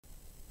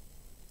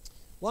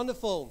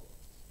Wonderful.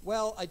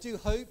 Well, I do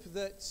hope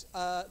that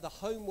the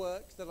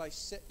homework that I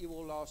set you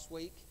all last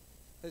week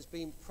has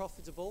been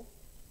profitable.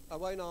 I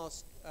won't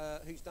ask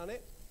who's done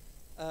it,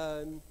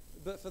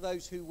 but for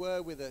those who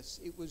were with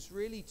us, it was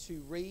really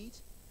to read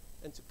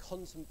and to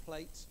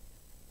contemplate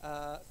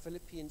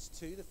Philippians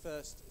 2, the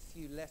first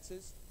few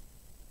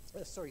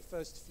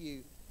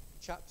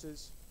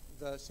chapters,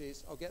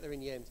 verses, I'll get there in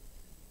the end,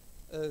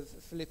 of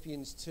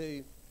Philippians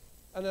 2,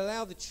 and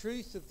allow the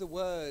truth of the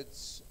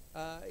words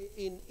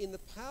in the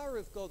power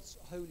of God's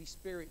Holy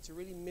Spirit to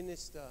really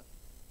minister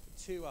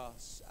to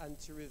us and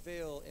to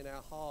reveal in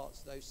our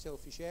hearts those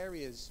selfish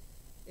areas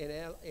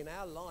in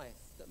our life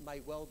that may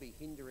well be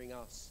hindering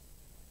us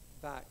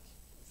back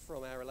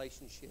from our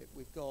relationship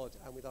with God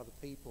and with other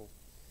people.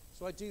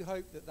 So I do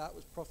hope that that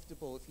was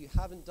profitable. If you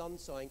haven't done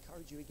so, I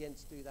encourage you again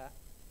to do that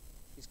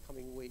this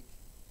coming week.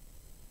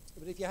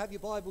 But if you have your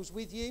Bibles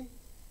with you,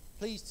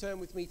 please turn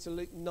with me to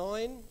Luke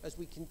 9 as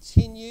we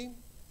continue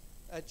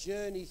a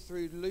journey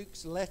through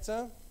Luke's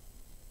letter.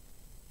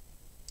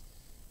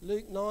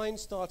 Luke 9,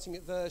 starting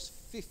at verse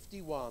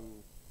 51.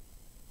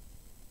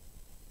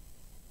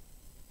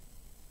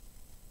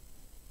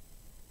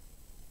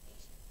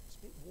 It's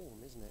a bit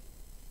warm, isn't it?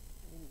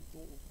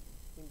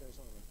 Windows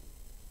are open.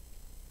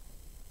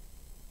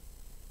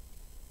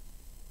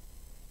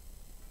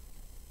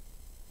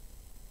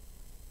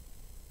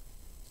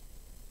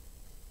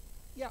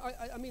 Yeah,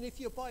 I mean, if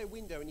you're by a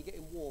window and you're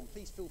getting warm,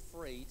 please feel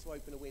free to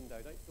open a window.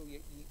 Don't feel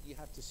you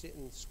have to sit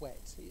and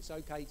sweat. It's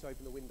okay to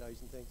open the windows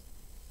and things.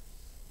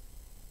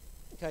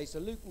 Okay, so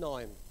Luke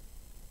 9,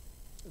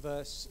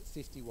 verse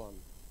 51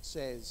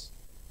 says,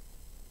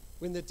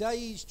 "When the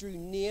days drew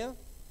near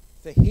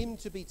for him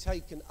to be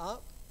taken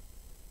up,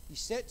 he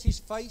set his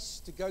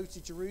face to go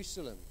to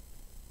Jerusalem.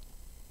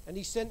 And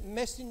he sent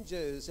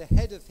messengers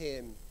ahead of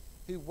him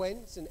who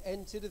went and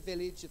entered a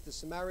village of the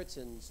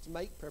Samaritans to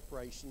make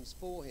preparations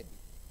for him.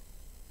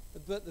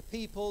 But the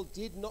people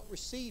did not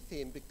receive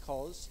him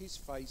because his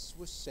face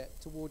was set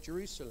toward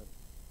Jerusalem.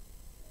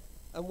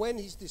 And when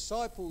his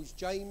disciples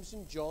James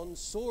and John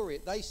saw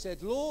it, they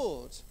said,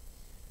 'Lord,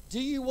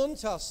 do you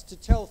want us to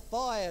tell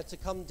fire to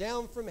come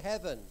down from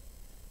heaven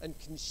and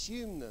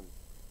consume them?'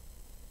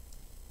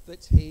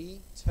 But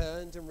he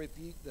turned and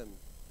rebuked them,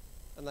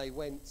 and they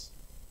went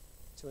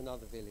to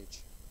another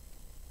village."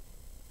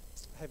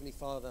 Heavenly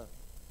Father,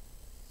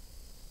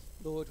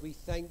 Lord, we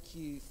thank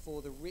you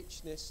for the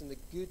richness and the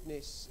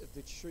goodness of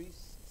the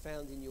truth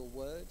found in your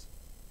word.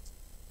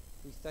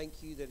 We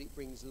thank you that it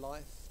brings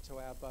life to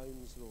our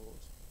bones,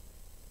 Lord,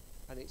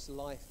 and it's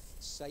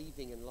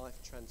life-saving and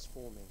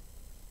life-transforming.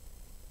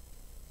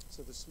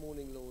 So this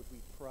morning, Lord,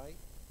 we pray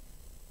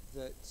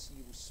that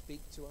you will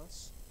speak to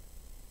us.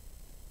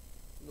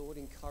 Lord,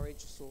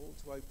 encourage us all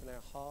to open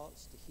our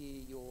hearts to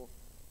hear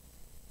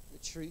the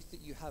truth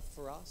that you have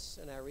for us,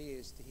 and our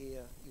ears to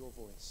hear your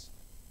voice.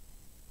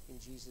 In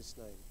Jesus'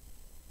 name,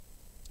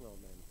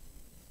 amen.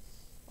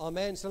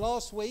 Amen. So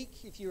last week,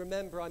 if you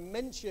remember, I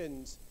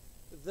mentioned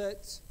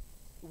that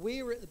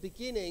we're at the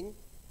beginning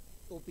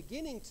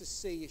to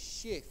see a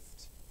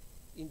shift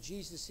in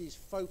Jesus'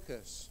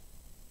 focus.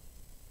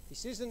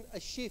 This isn't a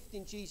shift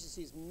in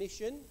Jesus'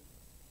 mission,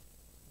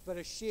 but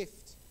a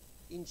shift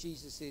in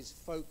Jesus'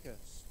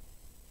 focus.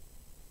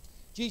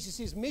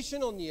 Jesus'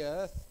 mission on the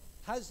earth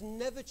has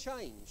never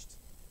changed.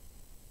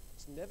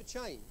 It's never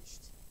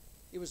changed.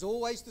 It was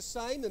always the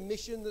same, a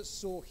mission that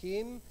saw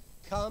him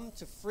come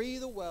to free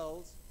the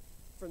world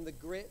from the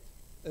grip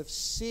of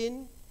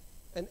sin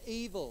and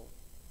evil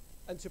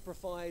and to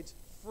provide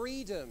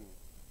freedom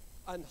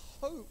and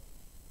hope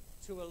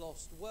to a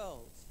lost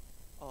world.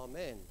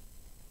 Amen.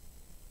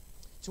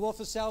 To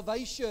offer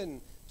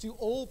salvation to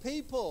all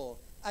people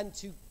and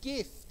to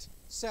gift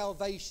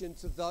salvation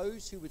to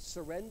those who would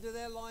surrender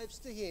their lives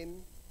to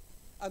him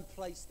and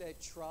place their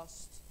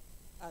trust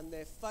and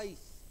their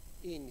faith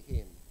in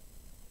him.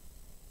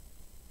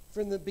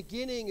 From the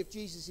beginning of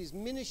Jesus'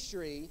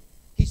 ministry,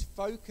 his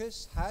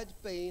focus had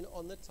been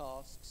on the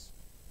tasks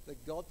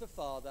that God the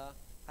Father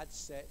had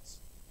set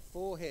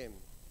for him.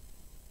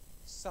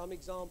 Some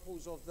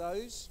examples of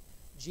those: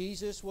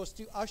 Jesus was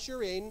to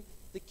usher in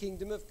the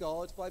kingdom of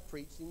God by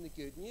preaching the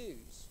good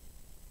news.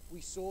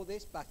 We saw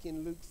this back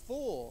in Luke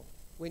 4,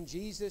 when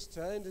Jesus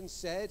turned and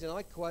said, and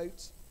I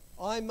quote,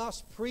 "I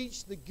must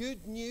preach the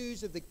good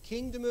news of the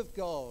kingdom of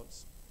God,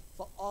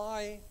 for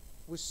I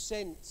was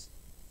sent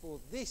for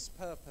this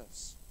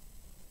purpose."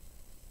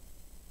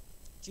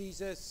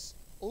 Jesus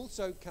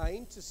also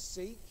came to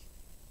seek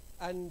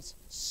and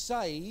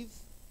save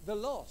the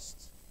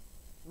lost.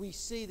 We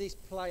see this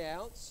play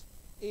out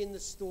in the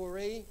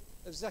story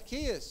of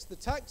Zacchaeus, the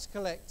tax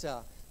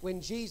collector, when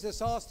Jesus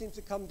asked him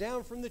to come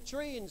down from the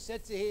tree and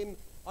said to him,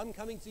 "I'm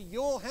coming to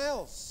your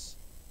house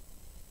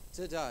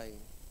today."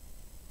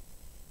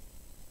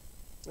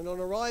 And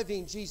on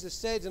arriving, Jesus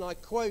said, and I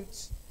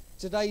quote,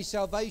 "Today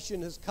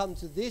salvation has come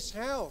to this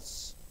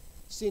house,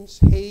 since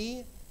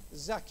he,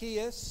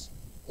 Zacchaeus,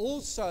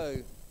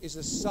 also is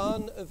a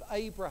son of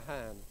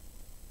Abraham.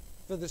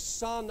 For the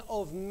Son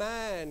of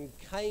Man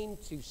came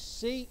to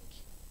seek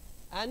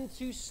and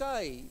to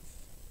save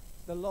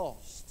the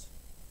lost.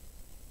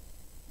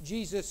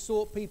 Jesus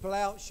sought people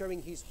out,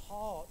 showing his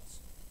heart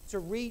to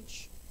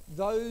reach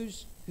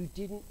those who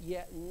didn't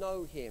yet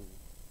know him.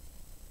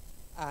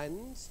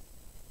 And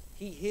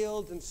he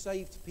healed and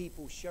saved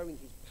people, showing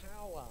his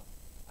power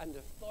and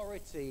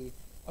authority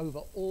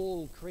over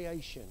all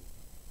creation.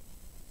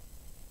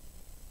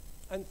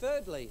 And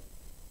thirdly,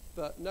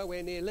 but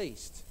nowhere near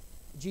least,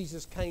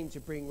 Jesus came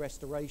to bring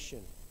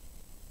restoration.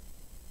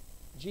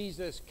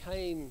 Jesus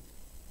came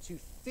to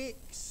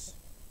fix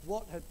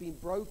what had been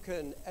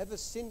broken ever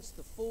since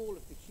the fall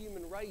of the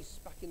human race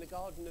back in the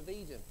Garden of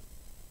Eden.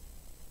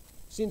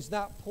 Since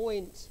that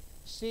point,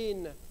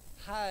 sin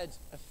had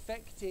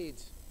affected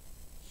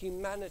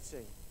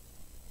humanity.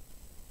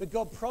 But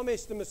God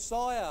promised a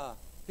Messiah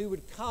who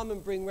would come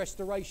and bring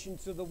restoration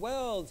to the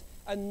world.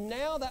 And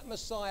now that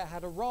Messiah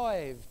had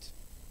arrived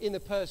in the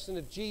person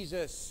of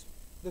Jesus,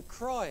 the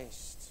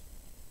Christ.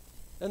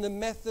 And the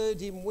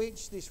method in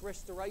which this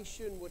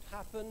restoration would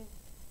happen,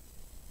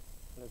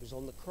 and it was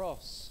on the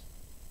cross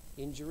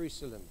in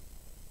Jerusalem.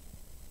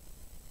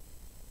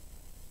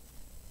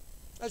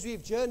 As we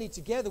have journeyed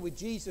together with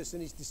Jesus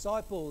and his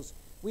disciples,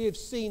 we have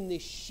seen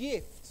this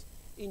shift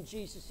in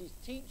Jesus'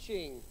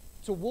 teaching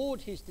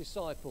toward his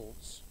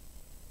disciples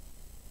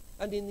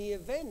and in the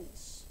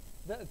events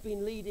that have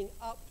been leading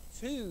up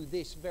to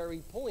this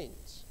very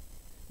point.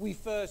 We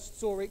first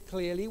saw it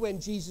clearly when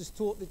Jesus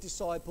taught the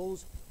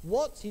disciples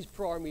what his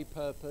primary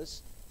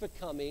purpose for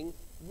coming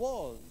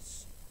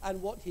was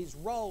and what his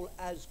role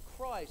as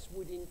Christ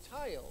would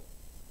entail,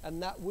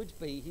 and that would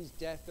be his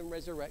death and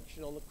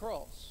resurrection on the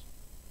cross,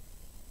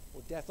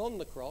 or death on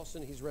the cross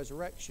and his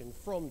resurrection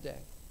from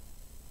death.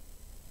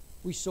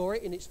 We saw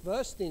it in its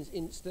first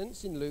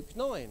instance in Luke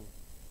 9,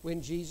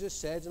 when Jesus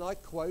said, and I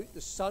quote,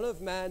 "The Son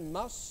of Man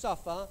must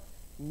suffer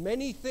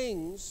many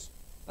things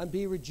and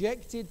be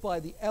rejected by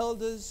the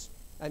elders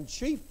and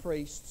chief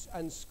priests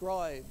and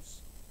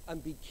scribes,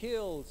 and be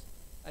killed,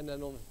 and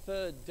then on the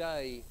third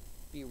day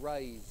be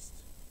raised."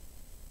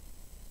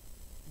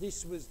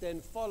 This was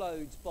then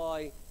followed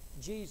by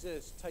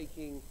Jesus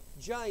taking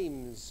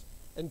James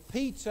and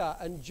Peter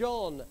and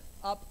John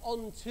up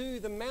onto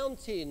the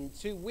mountain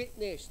to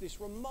witness this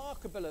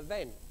remarkable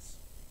event.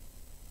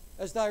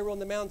 As they were on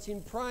the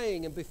mountain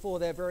praying, and before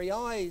their very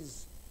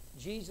eyes,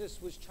 Jesus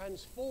was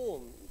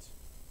transformed.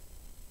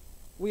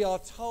 We are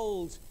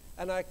told,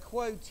 and I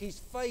quote, his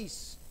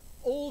face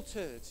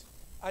altered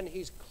and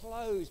his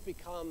clothes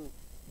become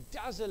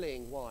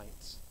dazzling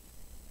white.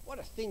 What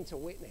a thing to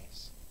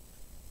witness.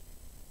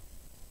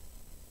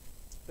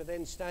 But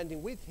then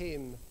standing with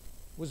him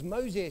was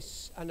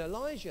Moses and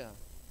Elijah.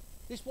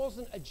 This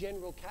wasn't a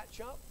general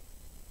catch-up.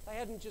 They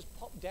hadn't just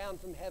popped down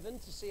from heaven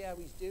to see how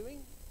he's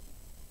doing.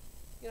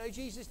 You know,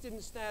 Jesus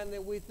didn't stand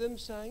there with them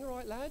saying, "All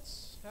right,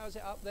 lads, how's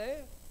it up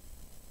there?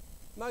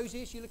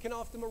 Moses, you looking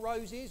after my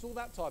roses?" All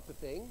that type of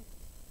thing.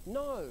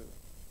 No.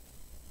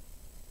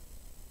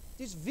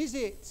 This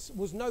visit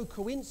was no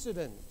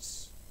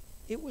coincidence.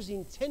 It was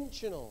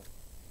intentional.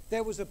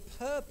 There was a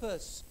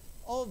purpose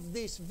of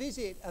this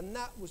visit, and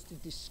that was to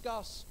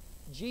discuss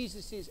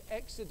Jesus'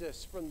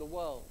 exodus from the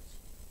world.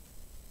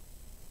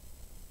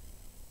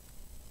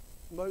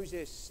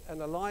 Moses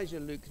and Elijah,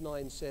 Luke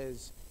 9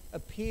 says,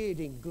 appeared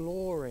in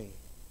glory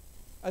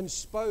and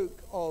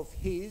spoke of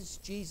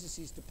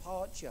Jesus'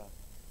 departure,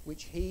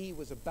 which he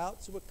was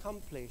about to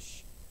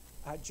accomplish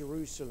at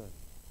Jerusalem.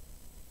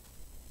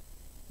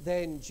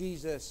 Then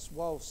Jesus,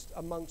 whilst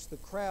amongst the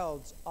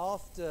crowds,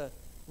 after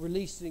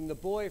releasing the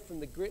boy from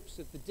the grips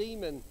of the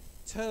demon,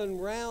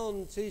 turned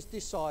round to his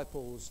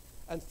disciples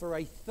and for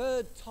a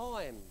third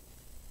time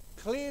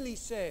clearly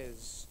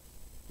says,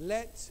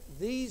 "Let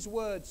these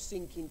words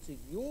sink into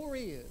your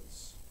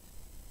ears.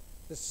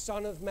 The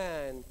Son of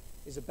Man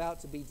is about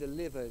to be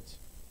delivered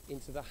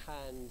into the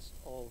hands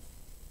of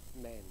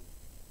men."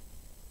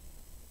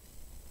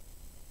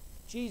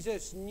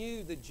 Jesus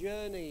knew the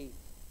journey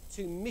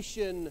to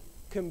mission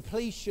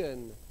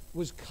completion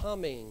was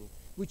coming,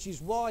 which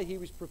is why he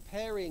was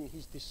preparing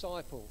his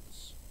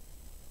disciples.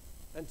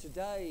 And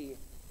today,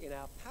 in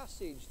our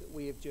passage that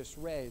we have just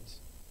read,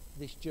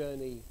 this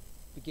journey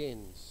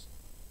begins.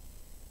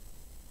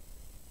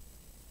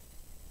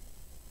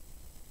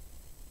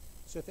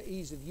 So for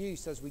ease of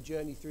use, as we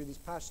journey through this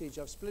passage,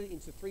 I've split it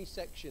into 3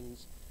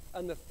 sections.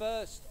 And the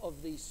first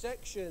of these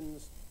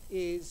sections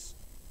is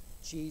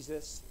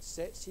Jesus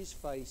sets his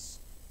face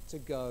to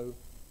go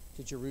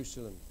to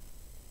Jerusalem.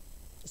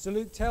 So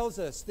Luke tells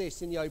us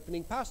this in the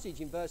opening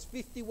passage in verse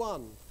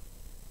 51.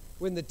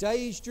 When the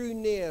days drew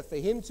near for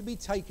him to be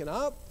taken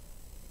up,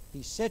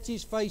 he set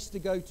his face to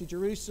go to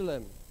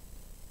Jerusalem.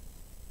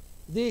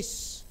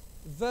 This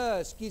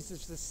verse gives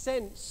us the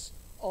sense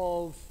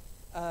of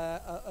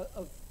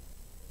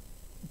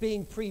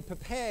being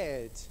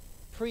pre-prepared,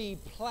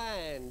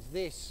 pre-planned,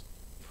 this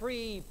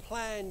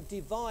pre-planned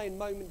divine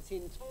moment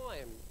in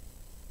time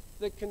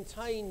that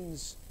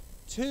contains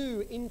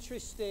 2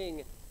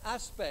 interesting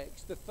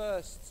aspects. The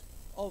first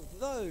of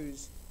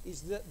those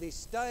is that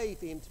this day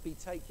for him to be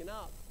taken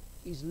up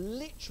is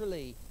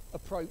literally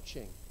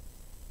approaching.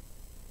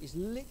 Is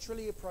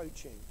literally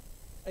approaching.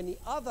 And the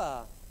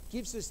other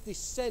gives us this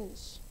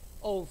sense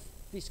of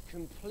this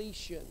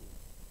completion.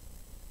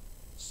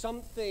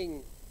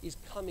 Something is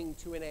coming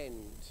to an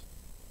end.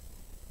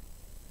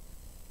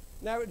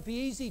 Now, it would be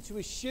easy to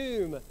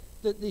assume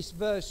that this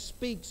verse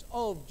speaks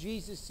of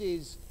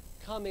Jesus'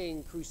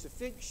 coming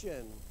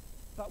crucifixion,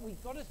 but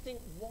we've got to think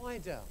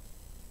wider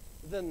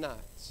than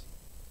that.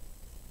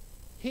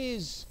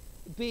 His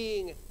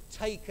being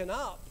taken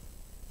up,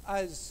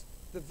 as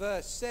the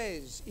verse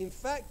says, in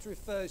fact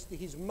refers to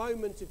his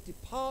moment of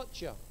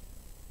departure,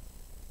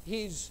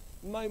 his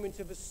moment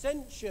of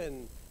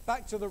ascension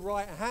back to the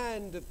right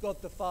hand of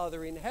God the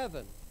Father in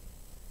heaven,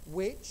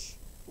 which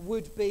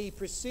would be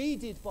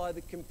preceded by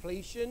the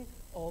completion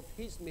of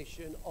his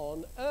mission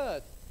on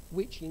earth,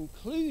 which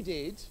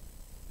included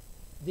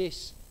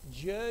this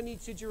journey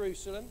to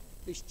Jerusalem,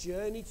 this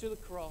journey to the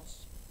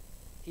cross,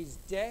 his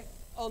death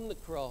on the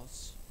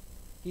cross,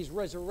 his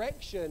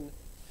resurrection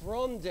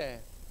from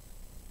death,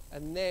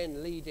 and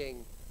then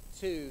leading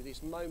to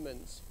this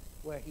moment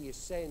where he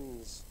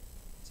ascends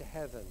to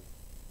heaven.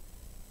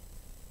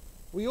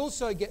 We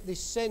also get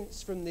this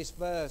sense from this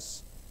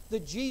verse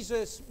that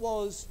Jesus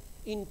was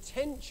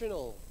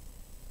intentional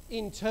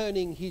in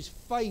turning his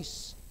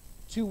face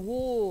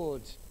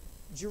toward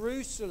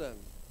Jerusalem.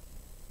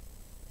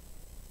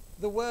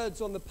 The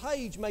words on the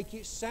page make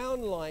it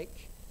sound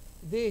like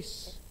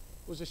this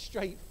was a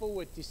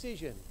straightforward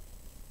decision.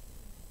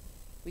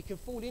 We can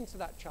fall into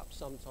that trap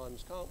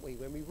sometimes, can't we?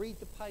 When we read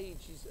the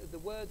pages, the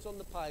words on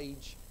the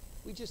page,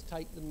 we just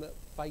take them at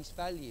face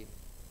value.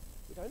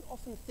 We don't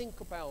often think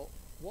about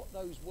what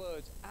those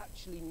words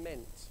actually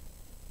meant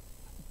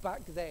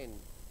back then,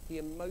 the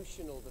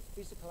emotional, the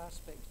physical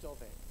aspect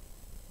of it.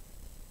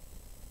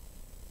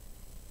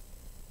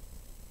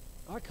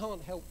 I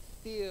can't help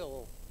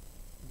feel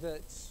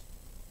that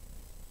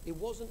it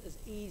wasn't as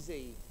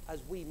easy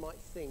as we might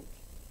think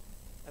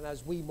and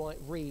as we might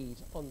read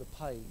on the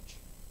page.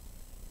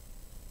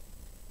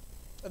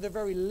 At the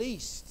very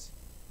least,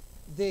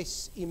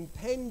 this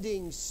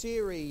impending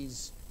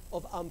series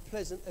of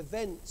unpleasant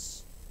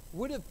events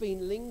would have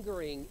been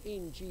lingering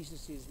in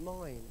Jesus'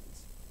 mind.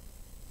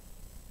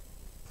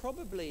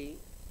 Probably,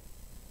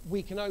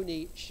 we can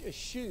only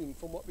assume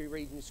from what we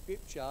read in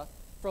Scripture,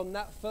 from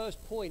that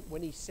first point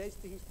when he says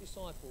to his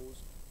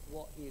disciples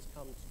what he has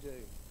come to do.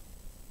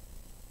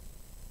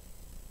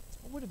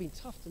 It would have been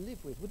tough to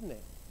live with, wouldn't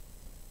it?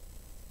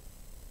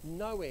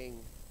 Knowing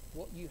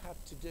what you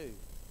have to do.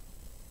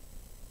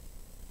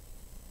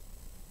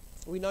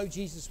 We know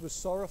Jesus was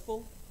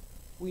sorrowful.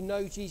 We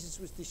know Jesus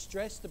was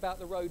distressed about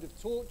the road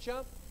of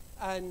torture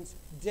and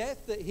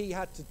death that he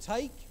had to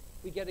take.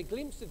 We get a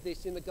glimpse of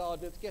this in the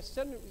Garden of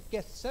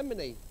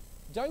Gethsemane,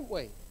 don't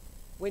we?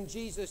 When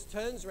Jesus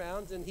turns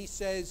around and he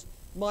says,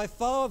 "My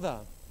Father,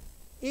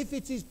 if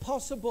it is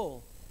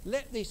possible,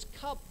 let this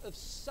cup of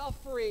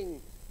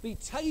suffering be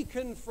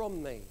taken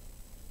from me.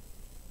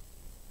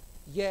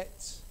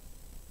 Yet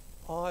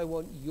I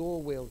want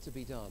your will to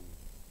be done,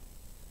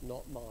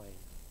 not mine."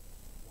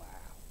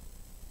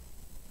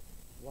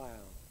 Wow.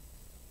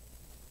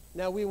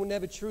 Now, we will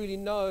never truly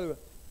know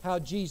how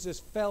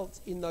Jesus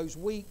felt in those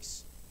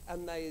weeks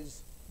and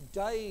those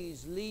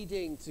days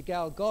leading to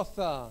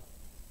Golgotha,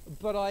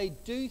 but I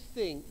do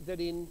think that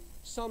in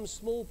some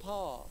small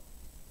part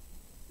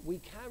we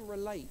can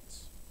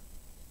relate.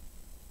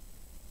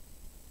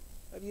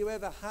 Have you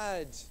ever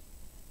had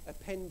a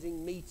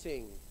pending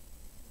meeting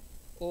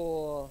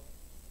or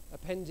a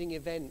pending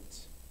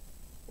event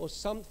or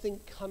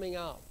something coming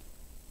up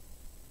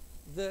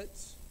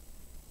that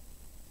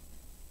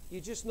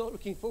you're just not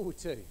looking forward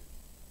to?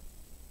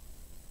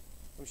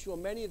 I'm sure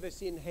many of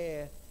us in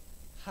here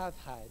have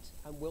had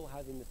and will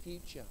have in the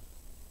future.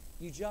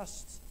 You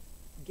just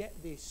get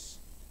this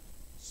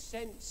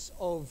sense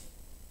of,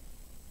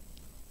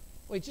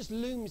 well, it just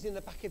looms in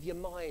the back of your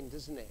mind,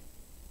 doesn't it?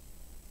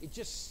 It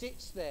just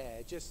sits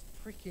there, just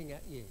pricking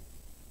at you.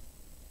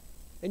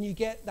 And you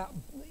get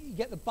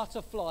the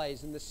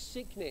butterflies and the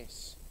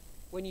sickness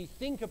when you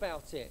think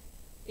about it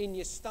in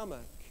your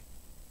stomach.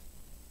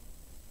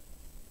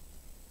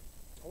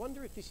 I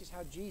wonder if this is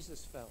how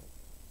Jesus felt,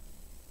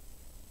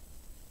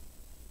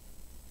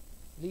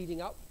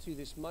 leading up to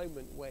this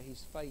moment where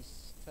his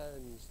face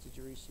turns to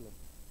Jerusalem.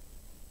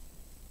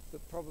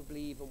 But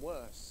probably even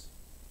worse,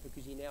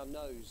 because he now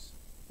knows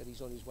that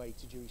he's on his way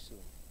to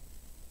Jerusalem.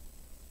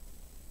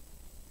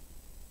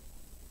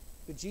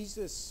 But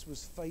Jesus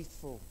was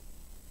faithful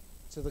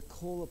to the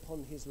call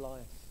upon his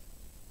life,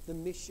 the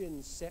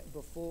mission set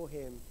before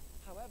him,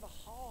 however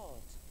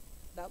hard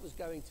that was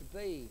going to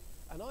be.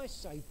 And I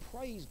say,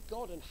 praise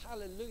God and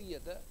hallelujah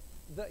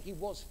that he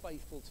was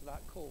faithful to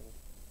that call.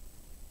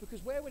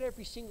 Because where would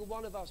every single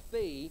one of us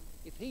be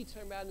if he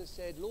turned around and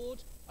said,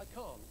 "Lord, I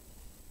can't.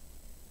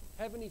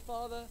 Heavenly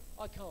Father,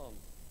 I can't"?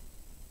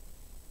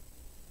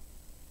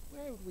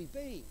 Where would we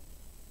be?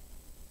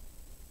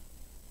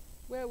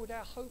 Where would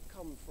our hope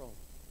come from?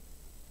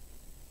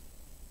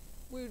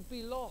 We would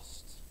be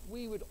lost.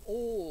 We would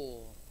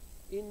all,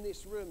 in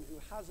this room, who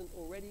hasn't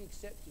already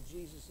accepted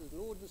Jesus as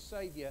Lord and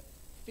Saviour,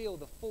 feel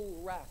the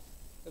full wrath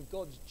of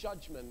God's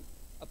judgment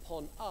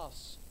upon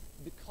us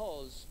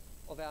because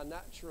of our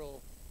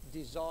natural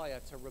desire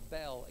to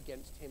rebel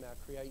against him, our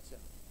Creator.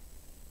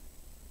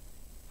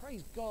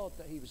 Praise God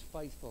that he was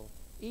faithful,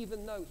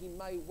 even though he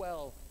may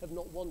well have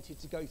not wanted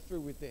to go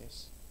through with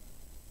this.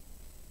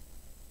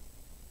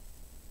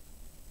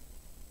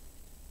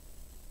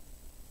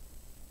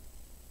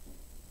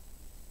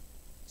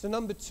 So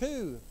number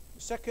two,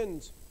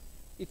 second,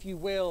 if you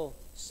will,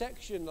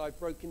 section I've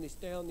broken this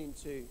down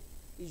into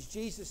is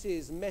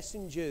Jesus'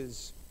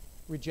 messengers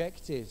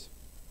rejected.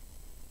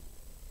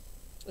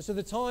 So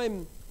the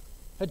time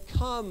had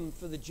come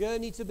for the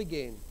journey to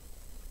begin.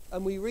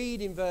 And we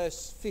read in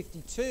verse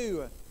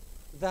 52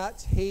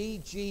 that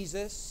he,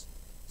 Jesus,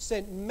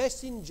 sent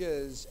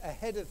messengers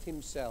ahead of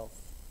himself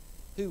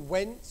who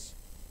went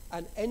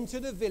and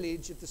entered a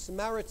village of the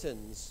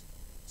Samaritans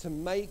to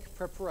make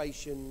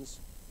preparations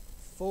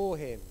for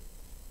him.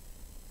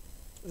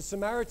 The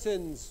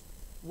Samaritans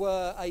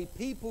were a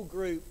people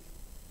group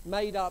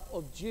made up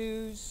of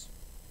Jews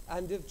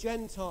and of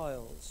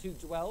Gentiles who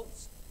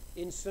dwelt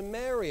in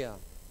Samaria,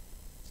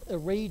 a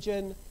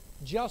region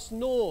just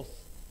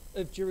north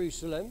of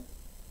Jerusalem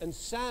and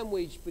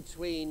sandwiched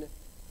between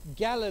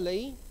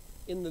Galilee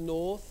in the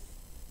north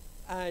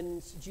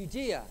and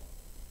Judea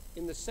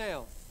in the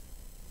south.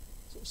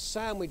 Sort of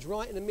sandwiched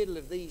right in the middle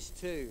of these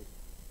two.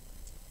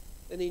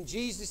 And in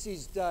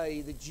Jesus'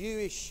 day, the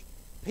Jewish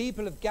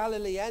people of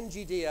Galilee and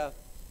Judea,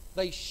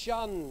 they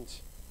shunned,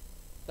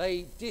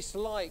 they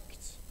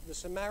disliked the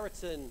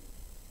Samaritan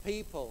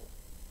people,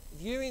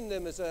 viewing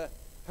them as a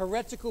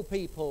heretical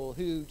people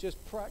who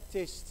just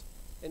practiced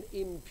an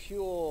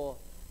impure,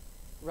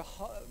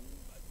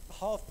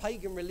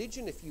 half-pagan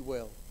religion, if you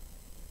will.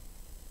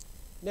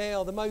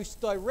 Now, the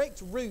most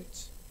direct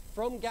route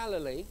from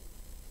Galilee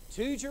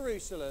to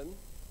Jerusalem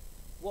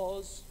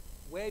was,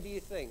 where do you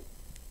think?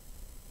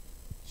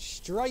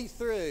 Straight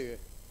through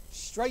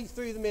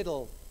the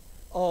middle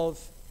of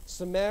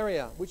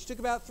Samaria, which took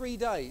about 3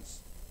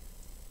 days.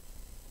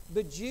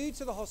 But due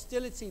to the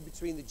hostility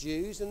between the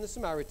Jews and the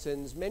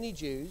Samaritans, many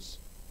Jews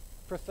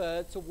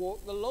preferred to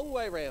walk the long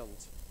way round.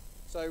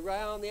 So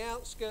round the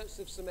outskirts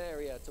of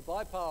Samaria to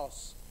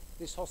bypass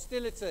this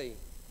hostility.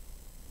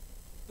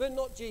 But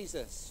not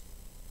Jesus.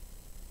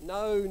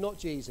 No, not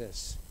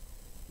Jesus.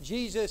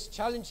 Jesus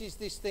challenges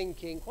this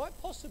thinking, quite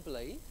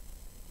possibly,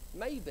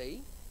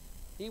 maybe,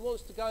 he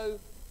wants to go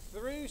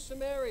through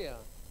Samaria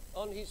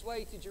on his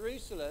way to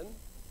Jerusalem,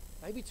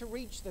 maybe to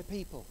reach the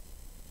people,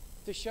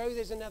 to show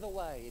there's another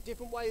way, a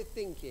different way of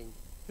thinking.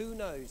 Who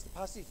knows? The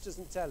passage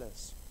doesn't tell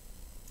us.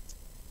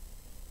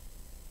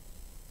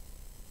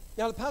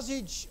 Now, the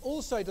passage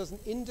also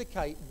doesn't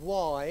indicate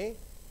why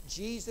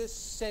Jesus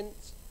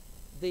sent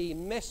the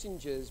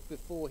messengers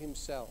before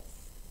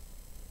himself.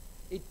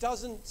 It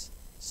doesn't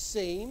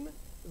seem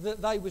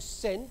that they were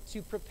sent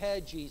to prepare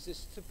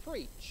Jesus to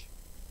preach.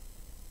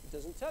 It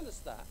doesn't tell us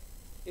that.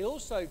 It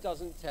also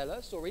doesn't tell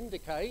us or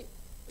indicate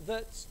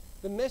that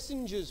the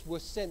messengers were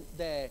sent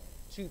there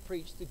to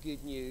preach the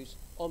good news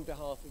on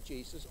behalf of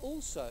Jesus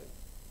also.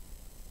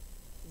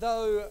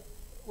 Though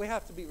we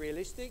have to be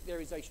realistic, there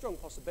is a strong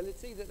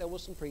possibility that there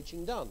was some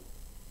preaching done,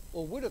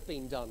 or would have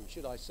been done,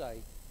 should I say,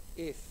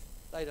 if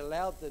they'd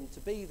allowed them to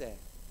be there.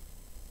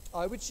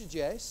 I would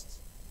suggest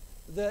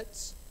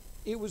that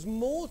it was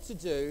more to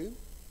do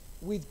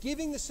with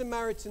giving the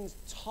Samaritans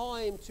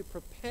time to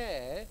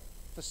prepare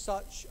for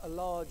such a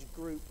large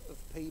group of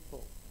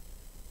people.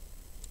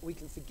 We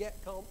can forget,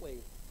 can't we,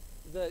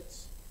 that,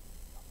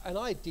 and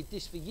I did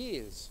this for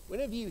years,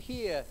 whenever you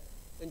hear,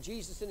 and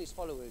Jesus and his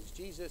followers,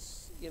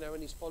 Jesus,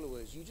 and his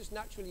followers, you just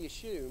naturally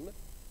assume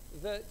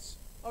that,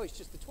 it's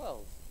just the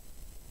 12.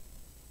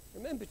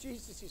 Remember,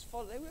 Jesus'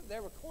 followers,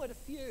 there were quite a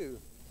few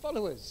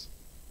followers,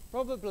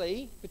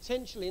 probably,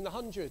 potentially in the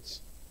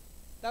hundreds.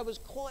 That was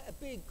quite a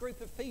big group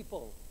of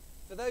people.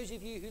 For those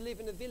of you who live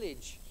in a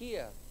village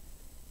here,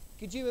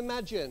 could you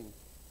imagine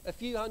a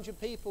few hundred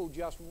people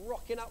just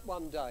rocking up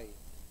one day,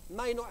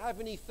 may not have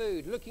any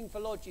food, looking for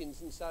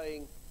lodgings and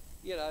saying,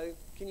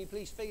 can you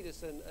please feed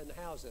us and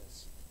house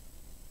us?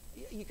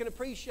 You can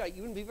appreciate,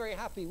 you wouldn't be very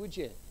happy, would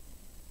you?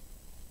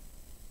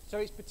 So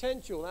it's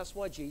potential. That's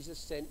why Jesus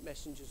sent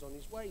messengers on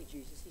his way.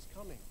 Jesus is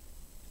coming.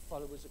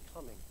 Followers are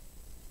coming.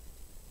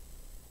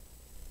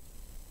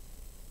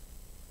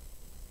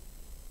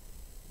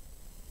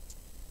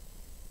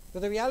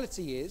 But the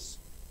reality is,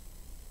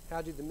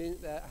 how did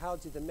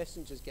the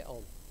messengers get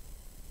on?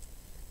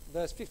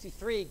 Verse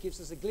 53 gives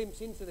us a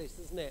glimpse into this,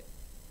 doesn't it?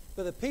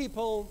 But the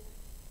people,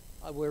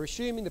 we're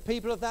assuming the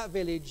people of that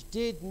village,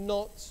 did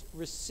not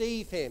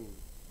receive him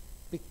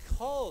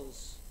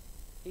because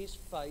his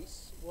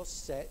face was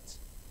set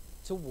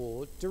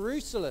toward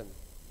Jerusalem.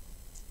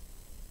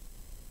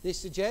 This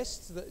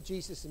suggests that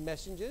Jesus'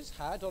 messengers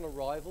had, on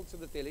arrival to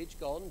the village,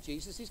 gone,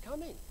 Jesus is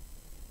coming.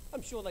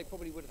 I'm sure they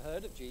probably would have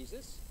heard of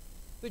Jesus,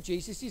 but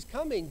Jesus is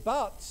coming.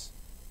 But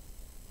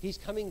he's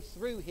coming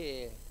through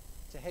here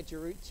to head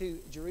to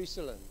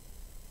Jerusalem,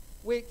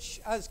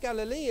 which, as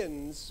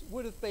Galileans,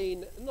 would have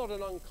been not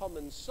an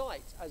uncommon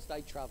sight as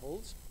they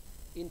travelled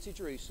into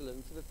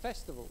Jerusalem for the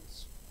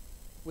festivals,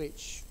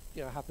 which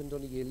happened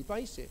on a yearly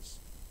basis.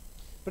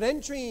 But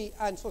entry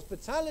and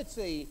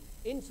hospitality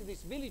into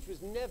this village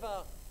was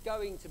never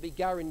going to be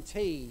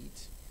guaranteed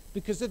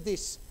because of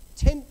this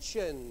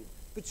tension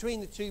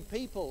between the two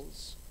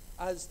peoples,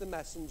 as the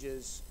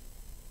messengers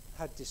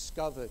had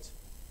discovered.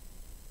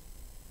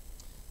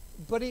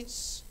 But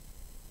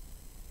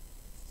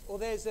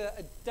there's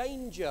a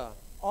danger,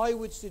 I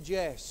would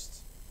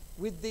suggest,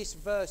 with this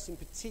verse in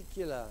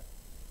particular,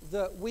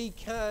 that we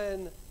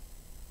can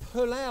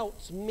pull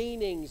out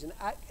meanings and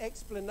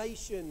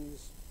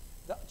explanations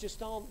that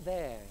just aren't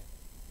there.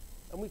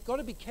 And we've got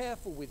to be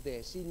careful with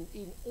this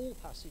in all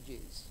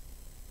passages.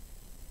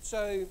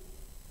 So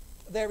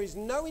there is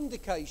no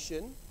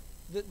indication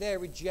that their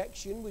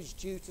rejection was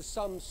due to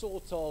some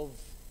sort of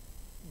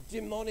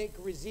demonic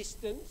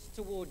resistance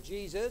toward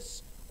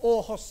Jesus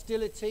or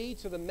hostility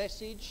to the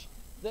message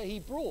that he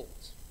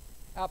brought.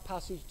 Our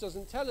passage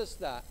doesn't tell us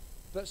that,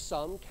 but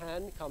some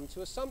can come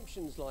to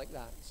assumptions like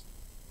that.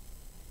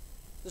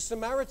 The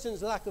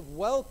Samaritans' lack of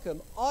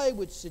welcome, I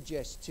would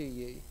suggest to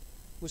you,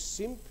 was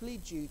simply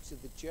due to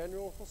the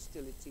general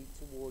hostility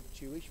toward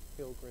Jewish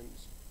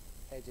pilgrims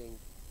heading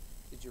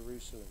to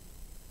Jerusalem.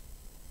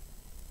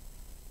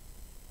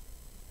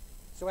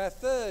 So our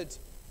third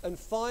and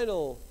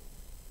final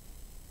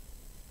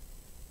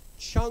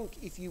chunk,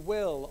 if you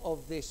will,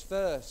 of this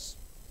verse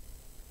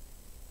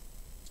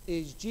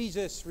is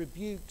Jesus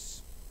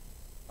rebukes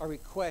a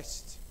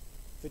request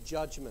for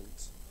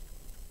judgment.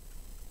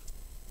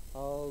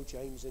 Oh,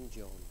 James and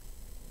John.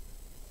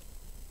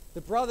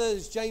 The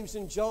brothers, James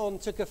and John,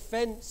 took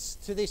offense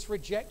to this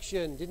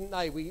rejection, didn't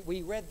they?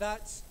 We read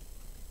that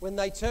when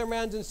they turned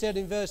around and said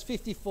in verse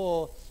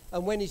 54,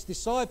 and when his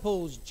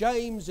disciples,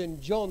 James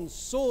and John,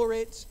 saw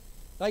it,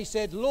 they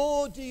said,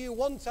 Lord, do you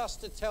want us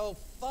to tell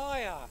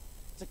fire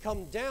to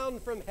come down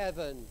from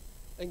heaven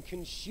and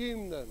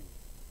consume them?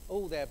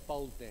 All their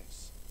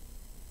boldness.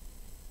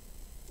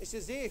 It's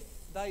as if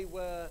they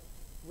were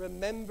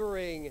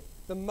remembering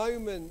the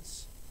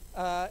moment,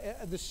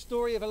 the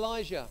story of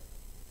Elijah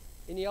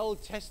in the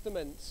Old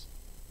Testament,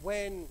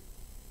 when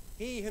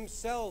he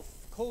himself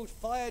called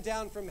fire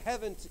down from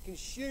heaven to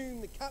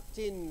consume the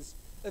captains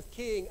of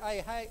King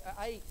Ahaziah,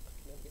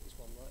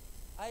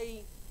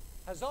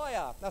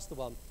 that's the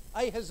one,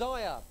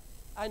 Ahaziah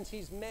and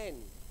his men.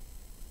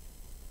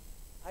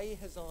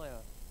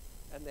 Ahaziah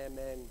and their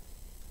men,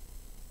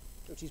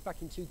 which is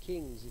back in 2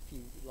 Kings, if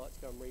you'd like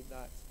to go and read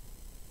that.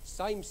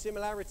 Same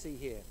similarity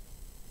here.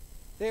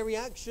 Their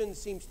reaction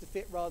seems to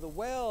fit rather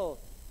well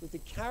with the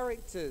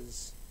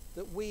characters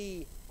that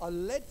we are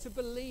led to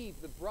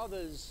believe the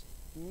brothers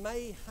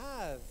may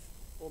have,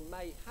 or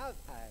may have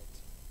had,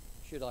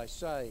 should I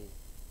say,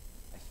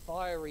 a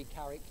fiery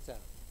character.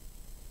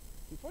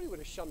 We probably would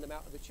have shunned them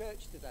out of the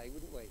church today,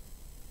 wouldn't we?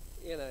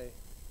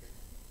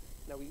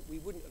 No, we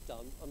wouldn't have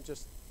done.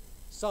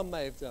 Some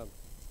may have done.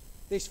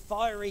 This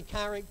fiery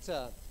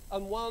character,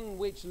 and one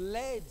which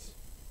led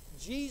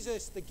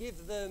Jesus to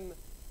give them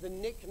the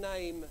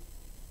nickname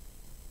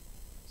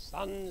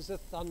Sons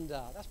of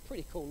Thunder. That's a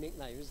pretty cool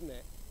nickname, isn't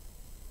it?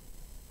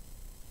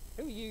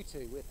 Who are you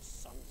two? We're the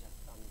Sons of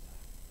Thunder.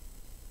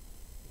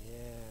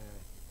 Yeah.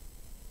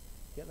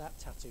 Get that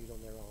tattooed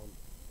on their arm.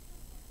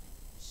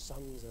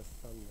 Sons of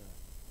Thunder.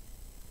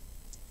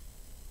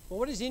 Well,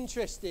 what is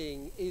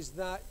interesting is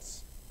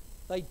that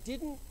they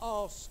didn't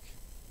ask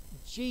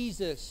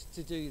Jesus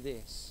to do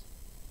this.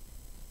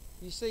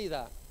 You see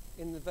that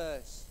in the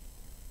verse.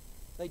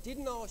 They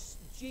didn't ask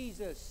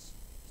Jesus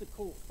to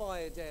call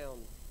fire down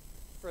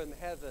from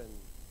heaven.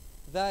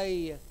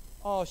 They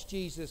asked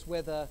Jesus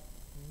whether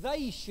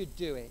they should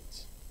do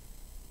it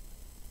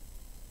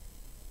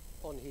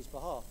on his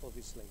behalf,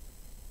 obviously.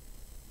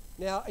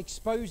 Now,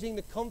 exposing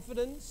the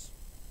confidence,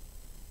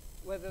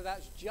 whether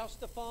that's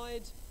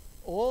justified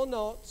or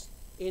not,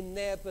 in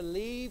their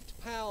believed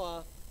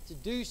power to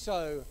do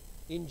so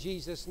in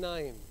Jesus'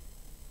 name.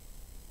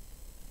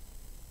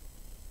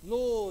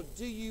 Lord,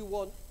 do you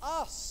want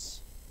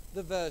us,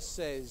 the verse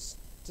says,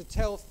 to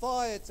tell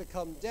fire to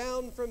come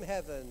down from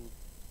heaven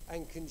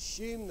and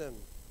consume them?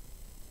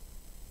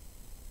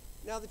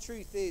 Now, the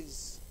truth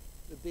is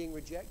that being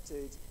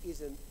rejected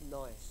isn't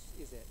nice,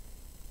 is it?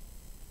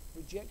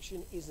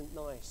 Rejection isn't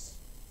nice.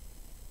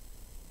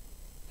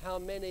 How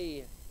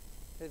many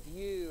of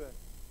you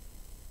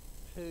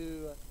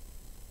who,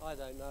 I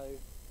don't know,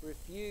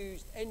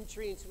 refused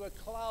entry into a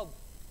club,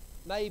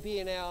 maybe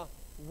in our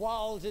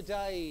wilder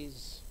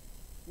days,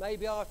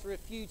 maybe after a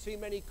few too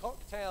many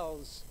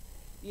cocktails,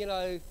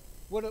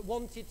 would have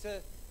wanted to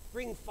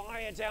bring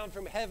fire down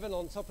from heaven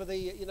on top of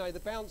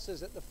the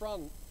bouncers at the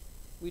front.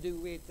 We do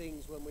weird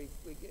things when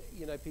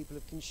people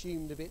have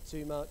consumed a bit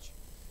too much.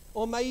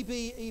 Or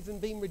maybe even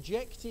been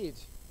rejected.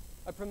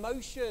 A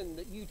promotion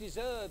that you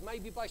deserve,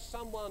 maybe by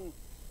someone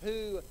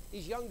who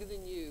is younger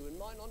than you and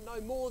might not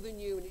know more than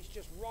you, and it's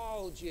just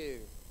riled you.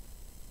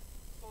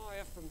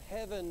 Fire from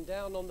heaven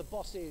down on the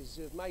bosses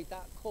who have made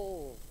that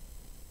call.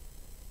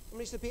 I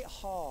mean, it's a bit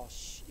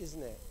harsh,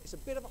 isn't it? It's a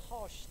bit of a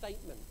harsh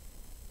statement,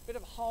 a bit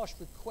of a harsh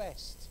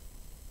request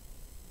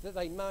that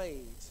they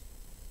made.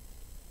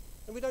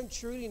 And we don't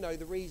truly know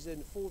the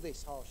reason for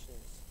this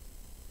harshness.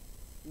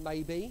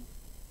 Maybe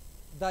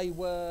they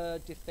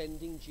were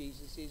defending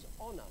Jesus'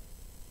 honour.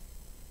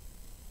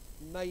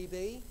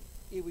 Maybe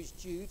it was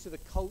due to the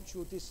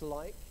cultural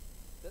dislike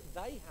that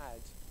they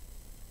had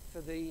for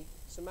the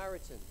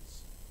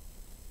Samaritans.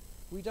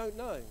 We don't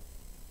know.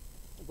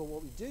 But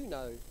what we do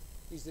know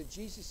is that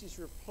Jesus'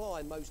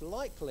 reply most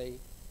likely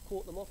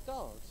caught them off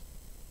guard.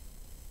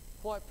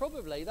 Quite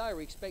probably they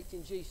were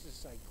expecting Jesus to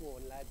say, "Go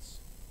on, lads,"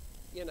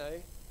 you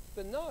know.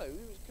 But no, it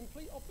was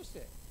complete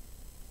opposite.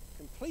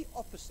 Complete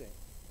opposite.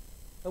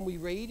 And we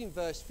read in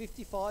verse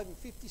 55 and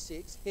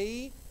 56,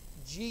 he,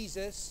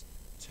 Jesus,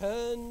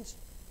 turned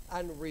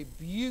and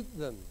rebuked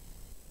them.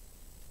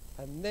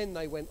 And then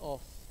they went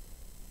off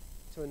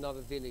to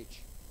another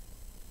village.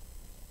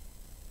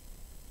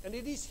 And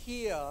it is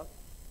here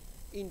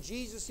in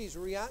Jesus'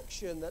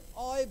 reaction that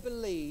I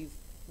believe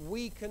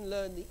we can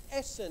learn the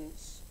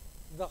essence,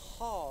 the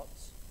heart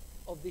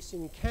of this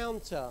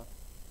encounter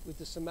with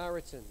the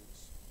Samaritans.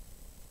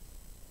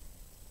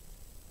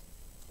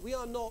 We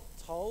are not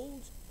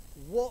told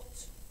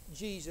what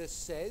Jesus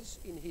says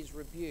in his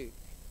rebuke,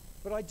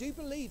 but I do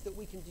believe that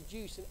we can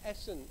deduce an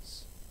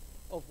essence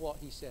of what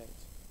he said,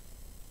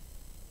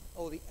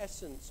 or the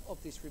essence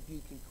of this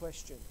rebuke in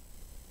question.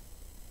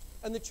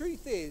 And the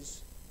truth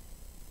is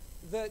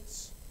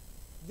that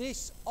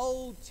this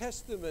Old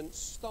Testament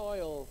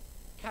style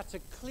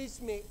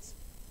cataclysmic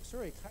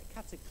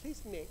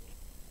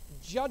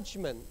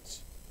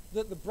judgment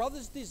that the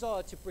brothers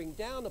desired to bring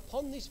down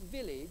upon this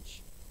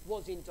village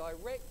was in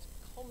direct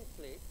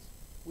conflict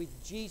with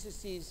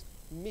Jesus'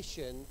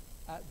 mission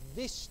at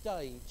this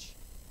stage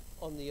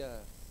on the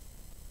earth.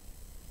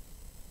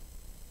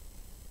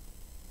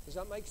 Does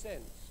that make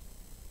sense?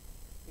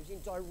 It was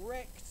in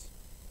direct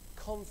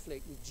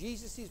conflict with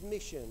Jesus'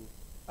 mission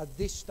at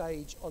this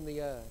stage on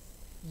the earth.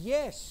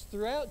 Yes,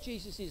 throughout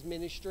Jesus'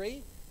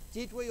 ministry,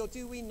 did we or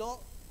do we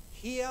not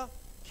hear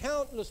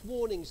countless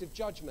warnings of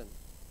judgment?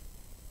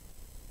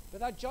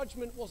 But that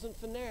judgment wasn't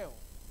for now.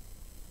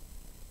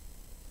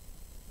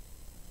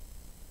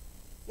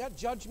 That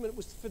judgment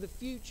was for the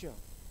future.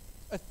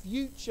 A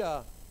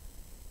future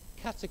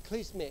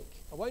cataclysmic,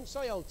 I won't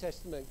say Old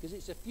Testament because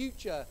it's a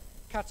future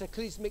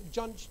cataclysmic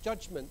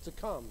judgment to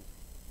come.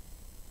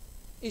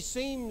 It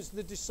seems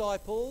the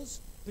disciples,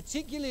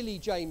 particularly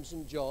James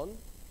and John,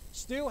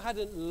 still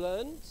hadn't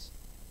learned,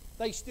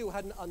 they still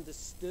hadn't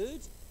understood,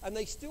 and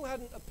they still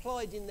hadn't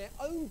applied in their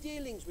own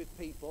dealings with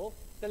people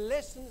the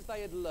lessons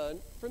they had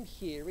learned from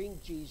hearing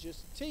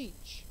Jesus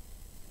teach,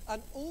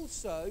 and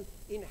also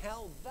in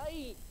how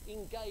they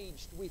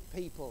engaged with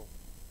people.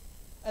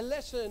 A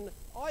lesson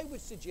I would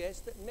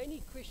suggest that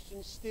many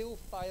Christians still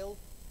fail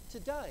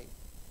today.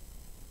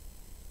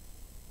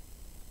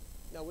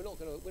 No, we're not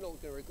going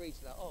to agree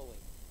to that, are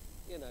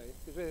we? You know,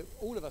 because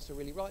all of us are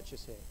really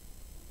righteous here.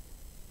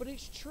 But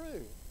it's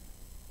true.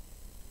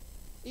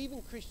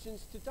 Even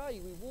Christians today,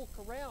 we walk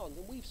around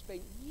and we've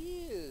spent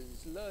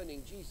years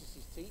learning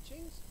Jesus'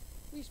 teachings.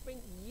 We've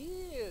spent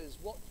years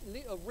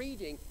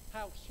reading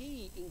how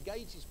he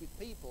engages with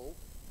people,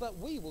 but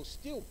we will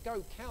still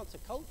go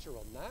counterculture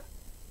on that.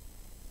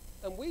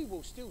 And we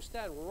will still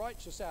stand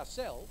righteous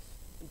ourselves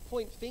and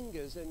point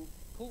fingers and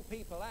call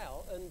people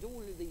out and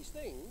all of these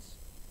things.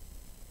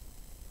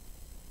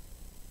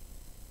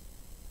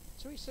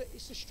 So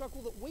it's a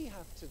struggle that we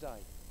have today.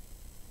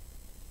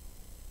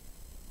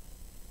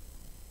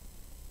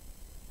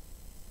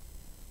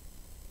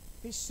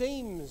 It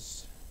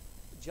seems,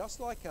 just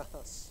like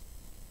us,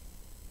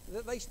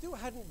 that they still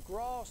hadn't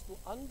grasped or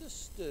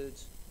understood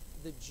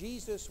that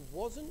Jesus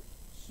wasn't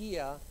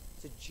here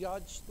to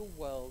judge the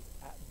world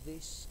at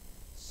this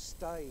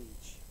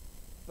stage,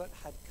 but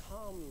had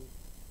come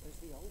as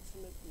the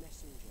ultimate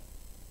messenger.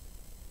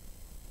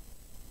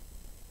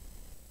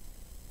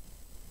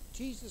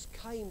 Jesus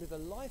came with a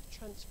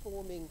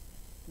life-transforming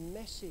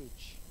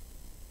message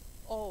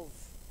of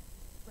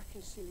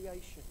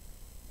reconciliation,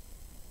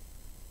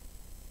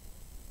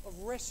 of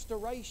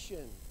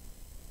restoration,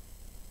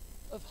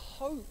 of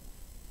hope,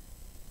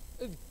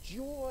 of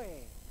joy,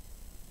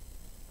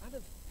 and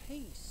of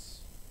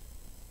peace.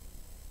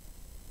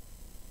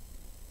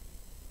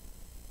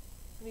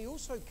 And he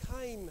also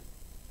came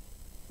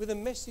with a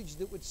message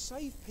that would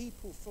save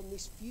people from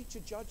this future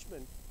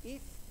judgment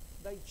if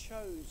they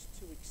chose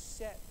to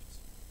accept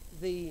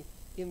the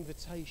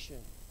invitation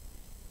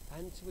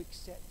and to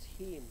accept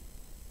him.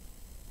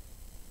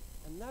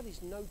 And that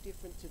is no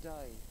different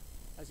today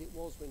as it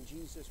was when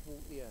Jesus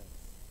walked the earth.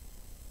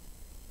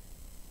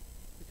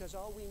 Because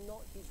are we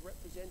not his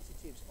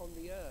representatives on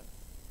the earth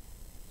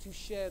to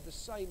share the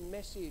same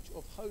message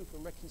of hope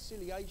and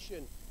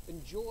reconciliation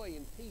and joy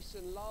and peace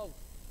and love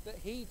that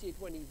he did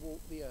when he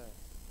walked the earth?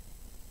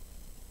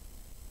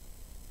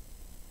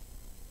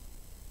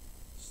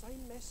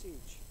 Same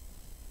message.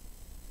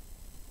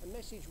 A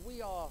message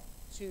we are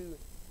to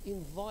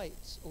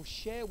invite or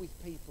share with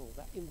people,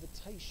 that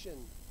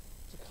invitation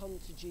to come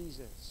to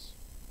Jesus.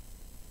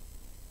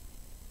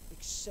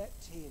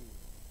 Accept him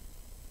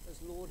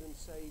as Lord and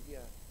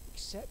Saviour.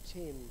 Accept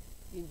him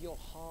in your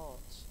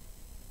heart.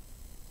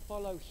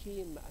 follow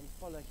him and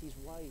follow his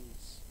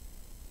ways.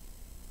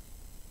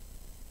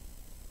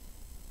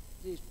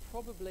 It is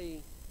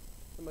probably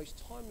the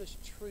most timeless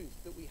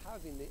truth that we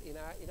have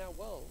in our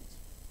world.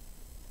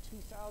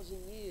 2,000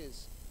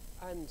 years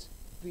and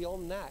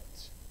beyond that,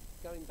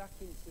 going back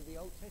into the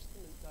Old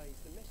Testament days,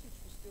 the message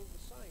was still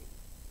the same.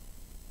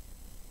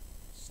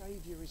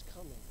 Saviour is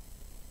coming.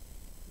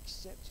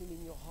 Accept him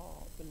in your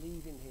heart,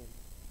 believe in him,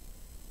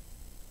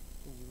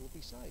 and you will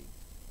be saved.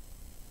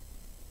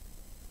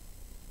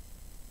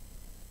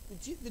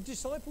 The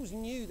disciples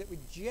knew that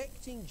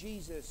rejecting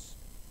Jesus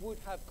would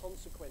have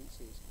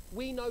consequences.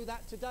 We know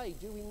that today,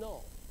 do we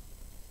not?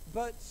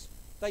 But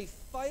they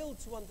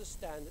failed to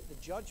understand that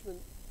the judgment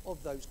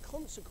of those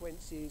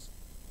consequences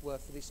were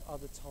for this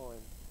other time.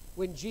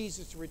 When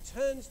Jesus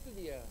returns to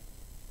the earth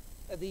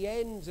at the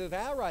end of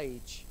our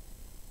age,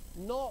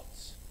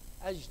 not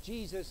as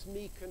Jesus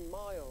meek and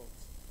mild,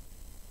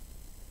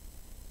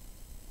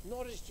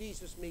 not as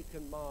Jesus meek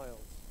and mild,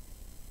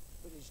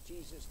 but as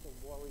Jesus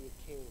the warrior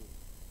king,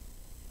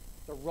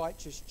 the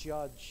righteous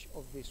judge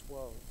of this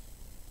world.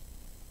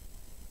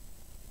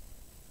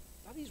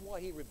 That is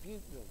why he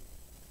rebuked them.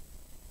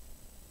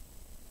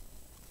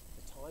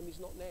 The time is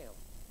not now.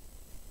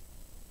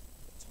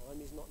 The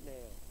time is not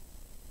now.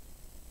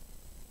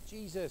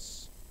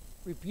 Jesus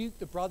rebuked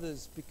the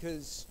brothers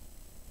because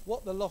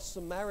what the lost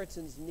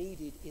Samaritans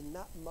needed in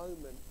that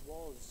moment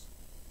was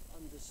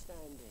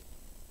understanding.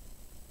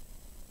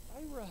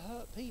 They were a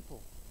hurt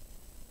people.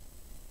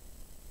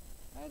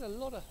 They had a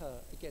lot of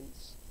hurt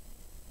against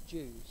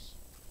Jews.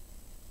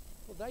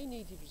 What they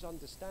needed was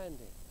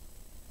understanding.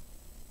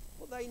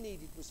 What they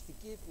needed was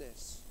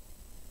forgiveness,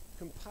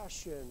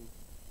 compassion,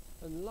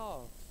 and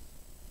love.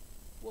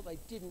 What they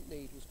didn't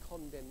need was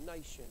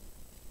condemnation.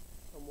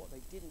 And what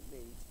they didn't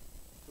need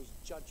was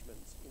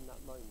judgment in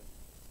that moment.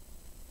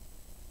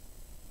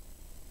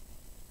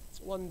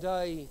 One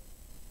day,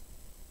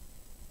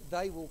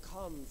 they will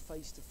come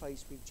face to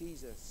face with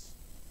Jesus,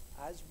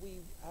 as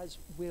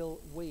will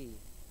we,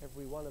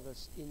 every one of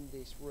us in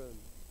this room.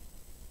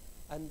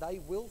 And they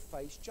will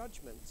face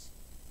judgment,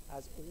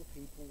 as all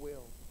people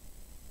will.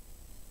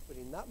 But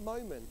in that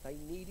moment, they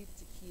needed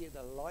to hear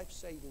the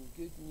life-saving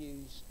good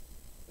news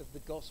of the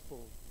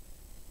gospel,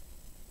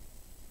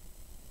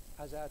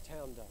 as our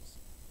town does,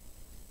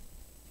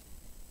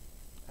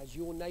 as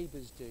your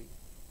neighbours do,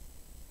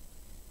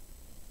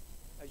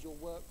 as your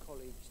work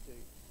colleagues do,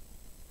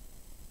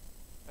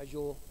 as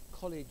your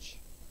college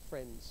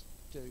friends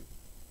do,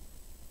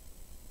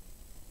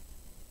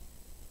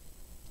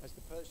 as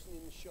the person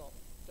in the shop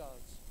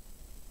does,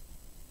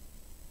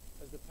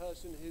 as the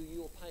person who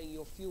you're paying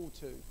your fuel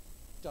to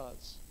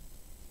does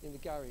in the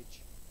garage.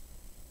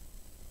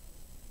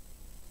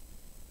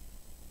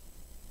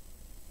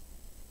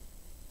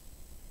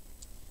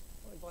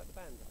 I'll invite the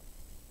band up,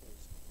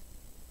 please.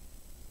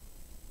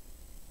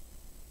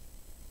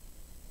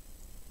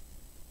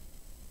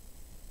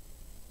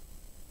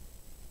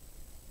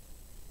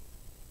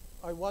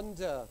 I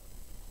wonder,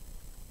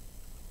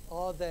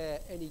 are there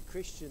any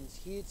Christians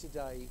here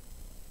today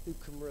who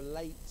can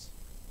relate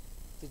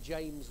to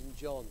James and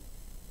John?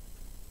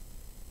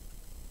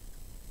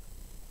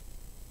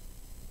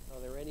 Are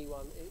there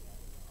anyone here?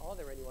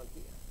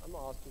 I'm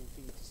not asking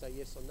for you to say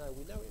yes or no.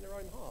 We know it in our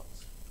own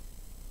hearts.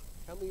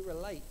 Can we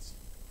relate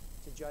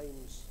to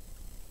James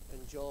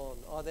and John?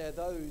 Are there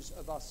those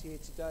of us here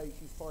today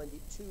who find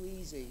it too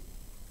easy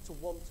to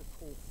want to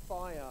call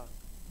fire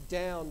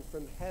down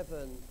from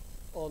heaven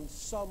on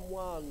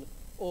someone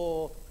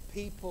or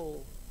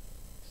people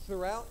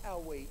throughout our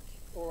week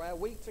or our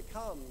week to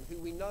come who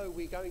we know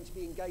we're going to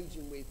be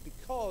engaging with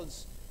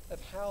because of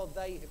how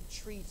they have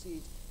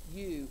treated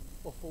you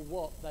or for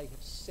what they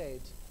have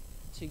said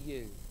to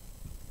you?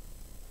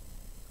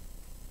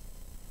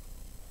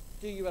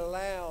 Do you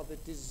allow the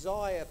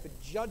desire for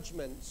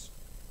judgment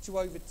to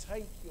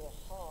overtake your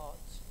heart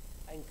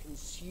and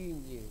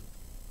consume you?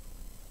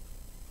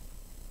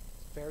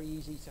 It's very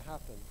easy to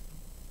happen.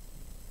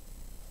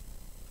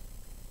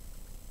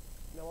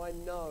 Now I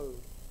know,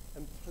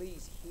 and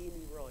please hear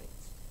me right,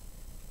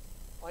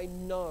 I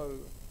know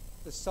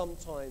that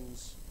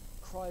sometimes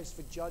cries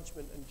for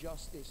judgment and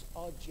justice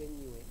are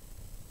genuine.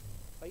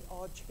 They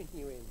are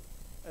genuine,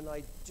 and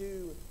I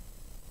do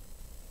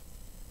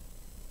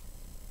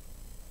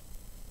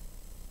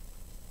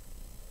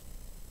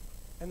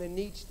and there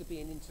needs to be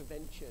an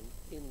intervention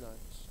in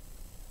those.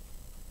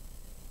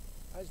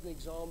 As an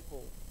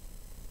example,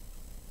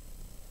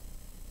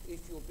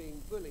 if you're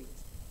being bullied,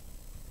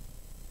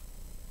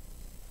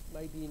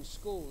 maybe in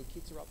school, the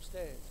kids are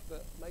upstairs,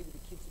 but maybe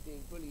the kids are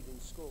being bullied in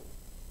school.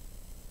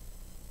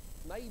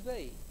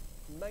 Maybe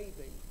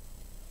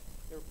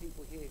there are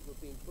people here who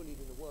are being bullied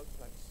in the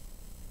workplace,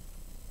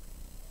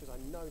 because I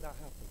know that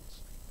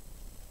happens.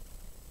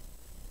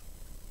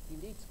 You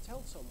need to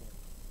tell someone.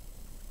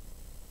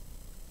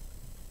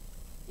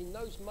 In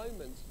those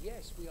moments,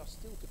 yes, we are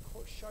still to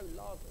show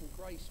love and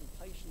grace and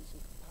patience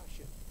and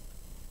compassion,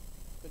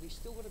 but it's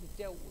still got to be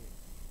dealt with.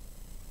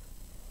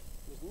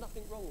 There's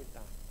nothing wrong with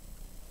that.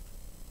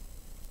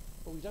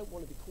 But we don't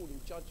want to be calling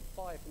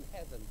fire from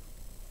heaven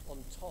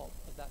on top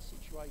of that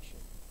situation.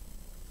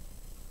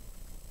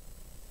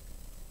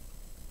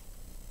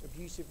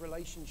 Abusive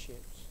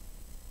relationships.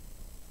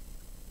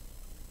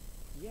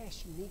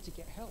 Yes, you need to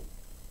get help.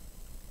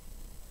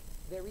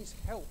 There is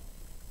help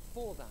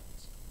for that.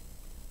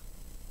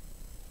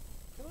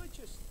 I'm going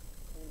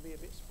to be a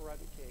bit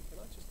sporadic here. Can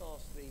I just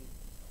ask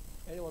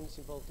anyone that's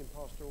involved in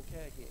pastoral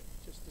care here,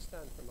 just to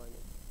stand for a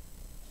moment.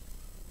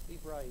 Be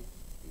brave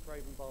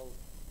and bold.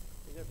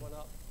 Is everyone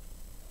up?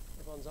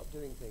 Everyone's up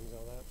doing things,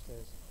 are they,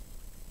 upstairs?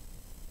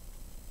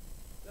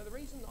 Now, the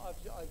reason that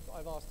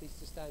I've asked these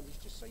to stand is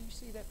just so you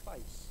see their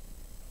face.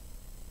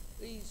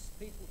 These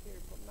people here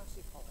have got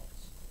massive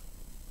hearts.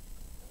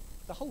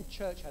 The whole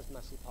church has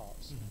massive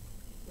hearts.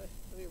 Mm-hmm.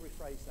 Let me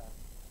rephrase that.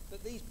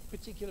 That these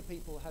particular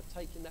people have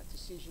taken that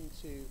decision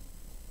to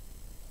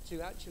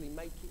actually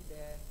make it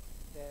their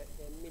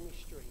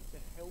ministry, to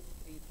help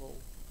people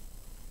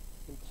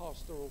in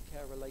pastoral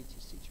care related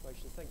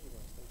situations. Thank you,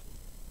 guys. Thank you.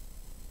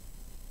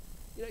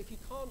 You know, if you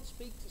can't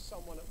speak to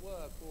someone at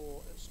work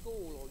or at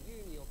school or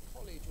uni or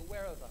college or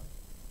wherever,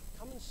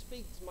 come and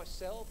speak to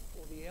myself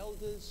or the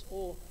elders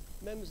or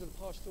members of the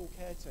pastoral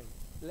care team.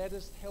 Let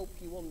us help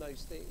you on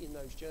in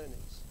those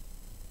journeys.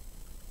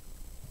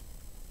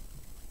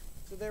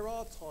 So there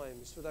are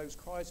times for those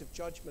cries of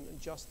judgment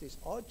and justice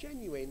are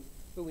genuine,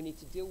 but we need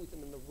to deal with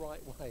them in the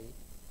right way.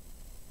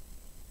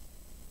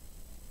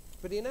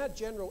 But in our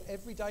general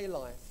everyday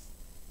life,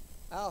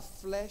 our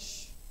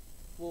flesh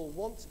will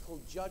want to call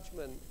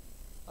judgment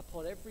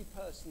upon every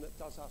person that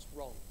does us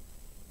wrong.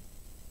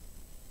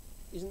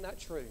 Isn't that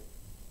true?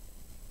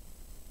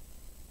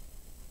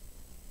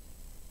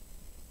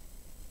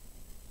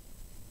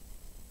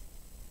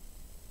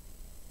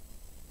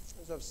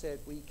 As I've said,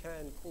 we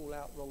can call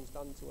out wrongs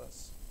done to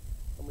us,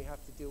 and we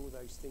have to deal with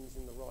those things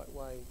in the right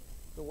way.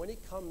 But when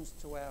it comes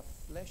to our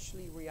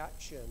fleshly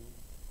reaction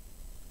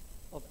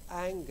of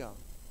anger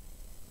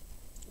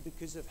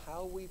because of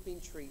how we've been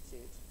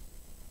treated,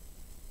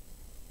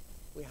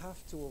 we have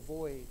to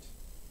avoid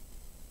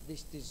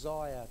this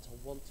desire to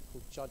want to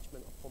call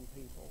judgment upon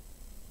people.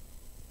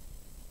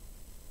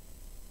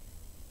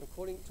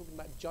 Talking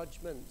about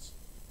judgment,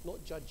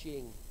 not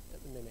judging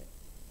at the minute.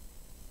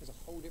 There's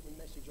a whole different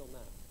message on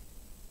that.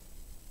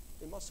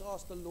 We must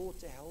ask the Lord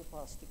to help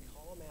us to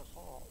calm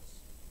our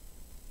hearts,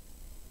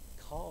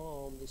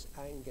 calm this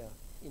anger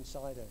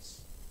inside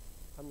us,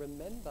 and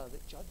remember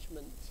that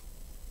judgment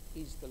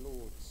is the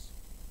Lord's.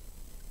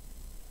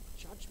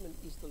 Judgment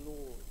is the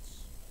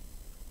Lord's.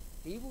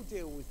 He will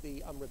deal with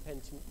the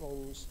unrepentant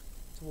wrongs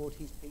toward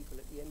his people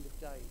at the end of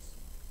days.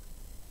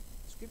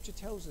 Scripture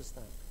tells us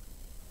that.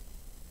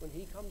 When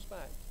he comes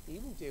back, he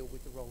will deal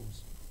with the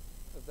wrongs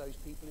of those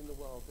people in the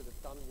world that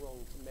have done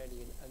wrong to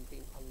many and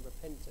been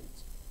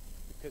unrepentant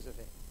because of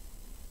it.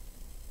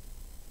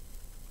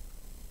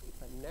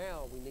 But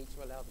now we need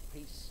to allow the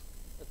peace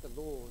of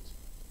the Lord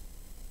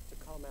to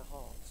calm our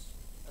hearts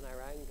and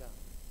our anger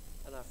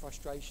and our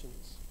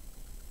frustrations.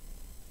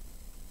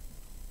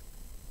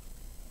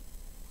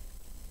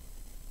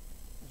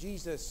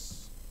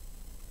 Jesus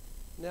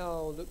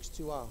now looks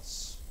to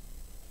us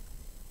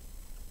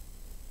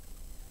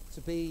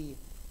to be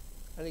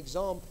an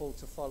example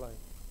to follow.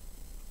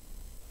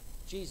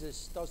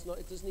 Jesus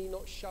doesn't he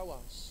not show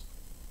us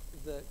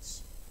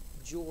that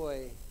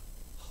joy,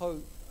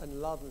 hope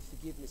and love and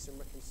forgiveness and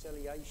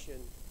reconciliation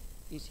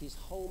is his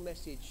whole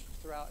message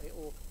throughout it,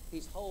 or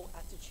his whole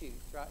attitude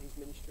throughout his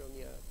ministry on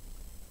the earth?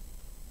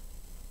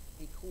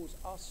 He calls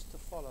us to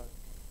follow.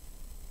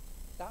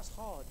 That's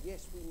hard,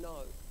 yes, we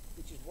know,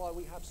 which is why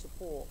we have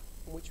support,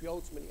 and which we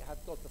ultimately have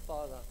God the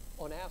Father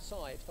on our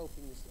side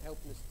helping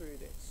us through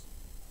this.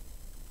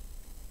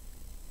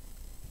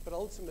 But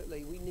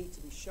ultimately, we need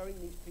to be showing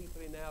these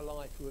people in our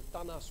life who have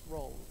done us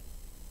wrong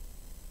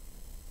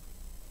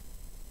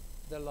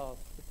the love,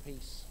 the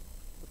peace,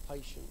 the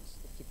patience,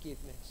 the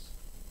forgiveness.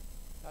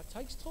 Now, it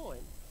takes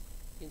time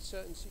in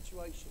certain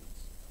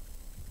situations,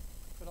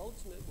 but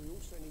ultimately we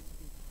also need to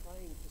be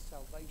praying for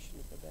salvation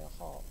of their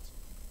heart.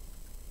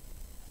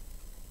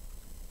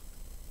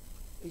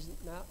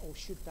 Isn't that, or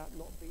should that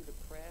not be the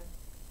prayer?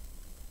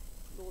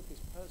 Lord, this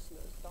person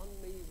that has done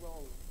me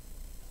wrong,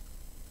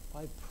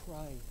 I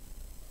pray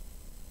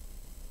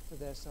for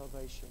their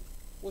salvation.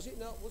 Who was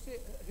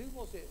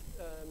it?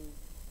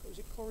 Was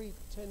it Corrie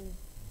ten?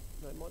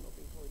 No, it might not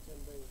be Corrie ten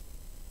Boom.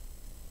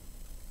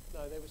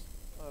 No, there was,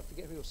 I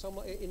forget who it was,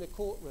 someone in a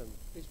courtroom.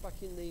 It was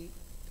back in the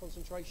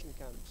concentration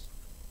camps.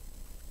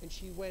 And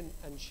she went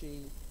and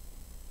to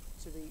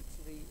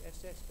the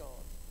SS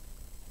guard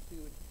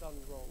who had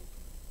done wrong.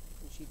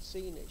 And she'd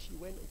seen it. She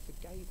went and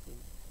forgave him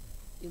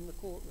in the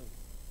courtroom.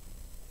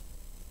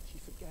 She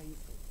forgave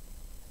him.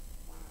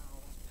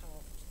 Wow, that's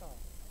powerful stuff.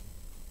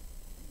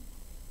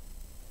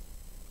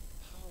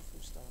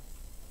 Powerful stuff.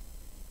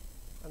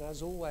 And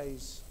as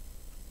always,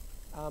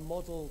 our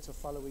model to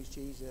follow is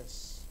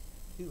Jesus,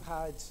 who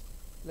had,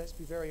 let's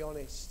be very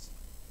honest,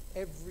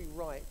 every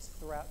right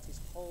throughout his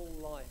whole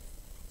life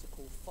to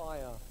call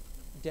fire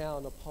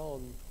down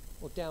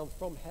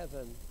from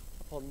heaven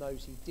upon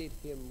those who did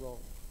him wrong.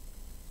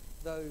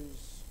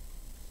 Those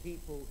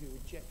people who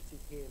rejected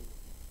him,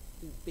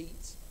 who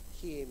beat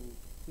him,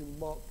 who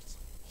mocked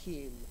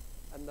him,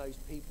 and those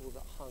people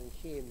that hung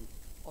him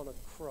on a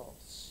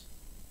cross,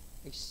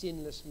 a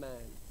sinless man,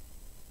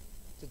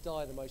 to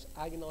die the most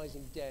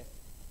agonizing death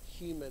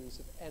humans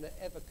have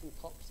ever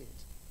concocted.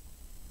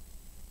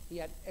 He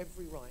had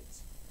every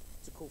right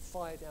to call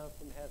fire down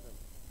from heaven,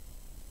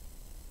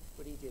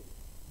 but he didn't.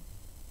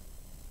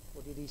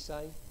 What did he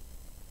say?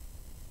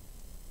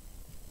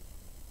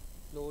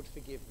 Lord,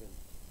 forgive them,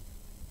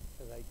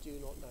 for they do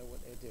not know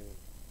what they're doing.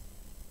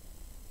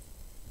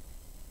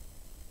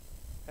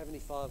 Heavenly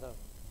Father,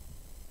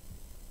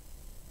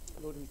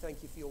 Lord, we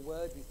thank you for your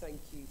word. We thank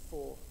you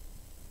for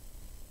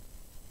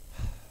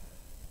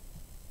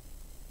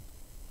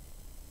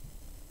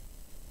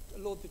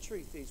Lord, the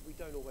truth is we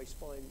don't always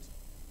find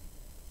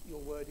your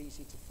word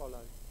easy to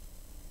follow.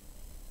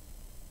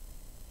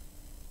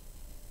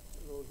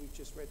 Lord, we've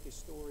just read this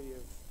story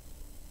of,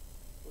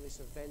 or this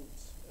event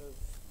of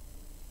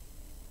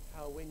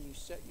how when you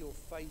set your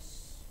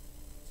face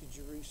to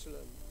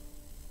Jerusalem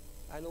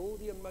and all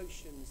the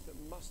emotions that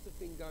must have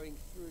been going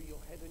through your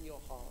head and your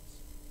heart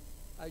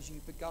as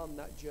you began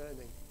that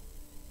journey,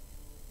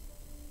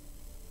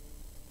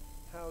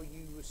 how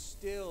you were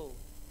still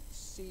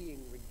seeing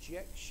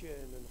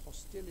rejection and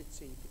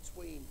hostility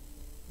between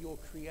your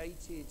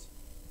created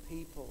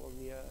people on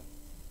the earth.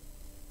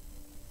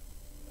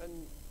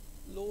 And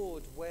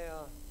Lord,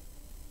 where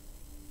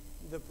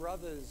the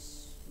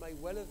brothers may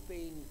well have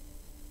been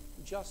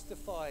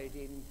justified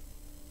in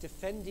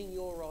defending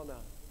your honor,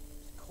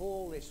 to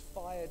call this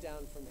fire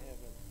down from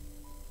heaven,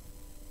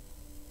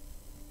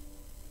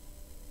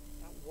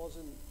 that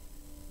wasn't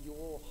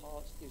your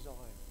heart's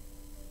desire.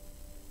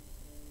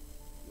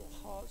 Your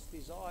heart's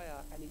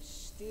desire, and it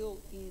still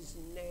is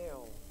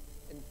now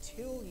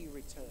until you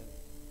return,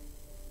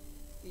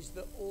 is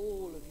that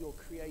all of your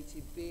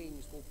created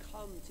beings will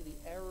come to the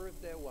error of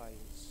their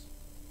ways,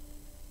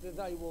 that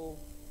they will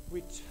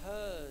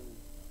return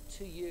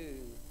to you,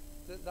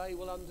 that they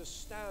will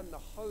understand the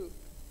hope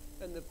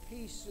and the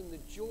peace and the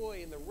joy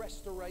and the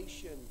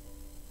restoration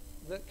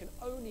that can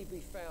only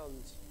be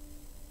found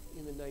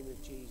in the name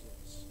of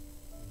Jesus.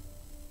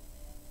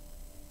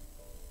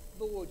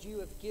 Lord, you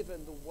have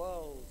given the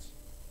world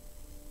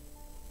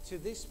to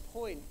this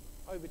point,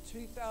 over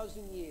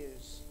 2,000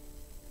 years,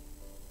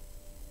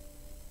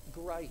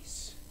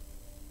 grace.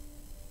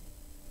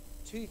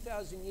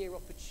 2,000-year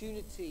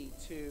opportunity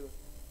to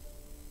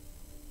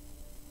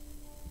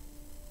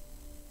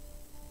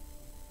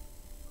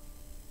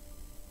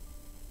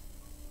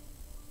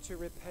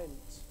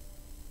repent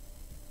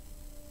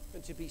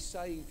and to be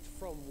saved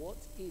from what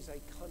is a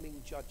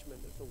coming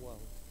judgment of the world.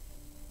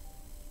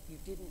 We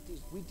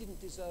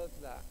didn't deserve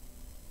that.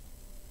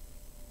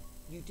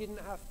 You didn't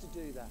have to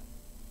do that.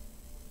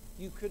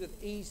 You could have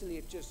easily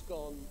have just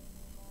gone,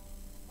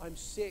 I'm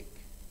sick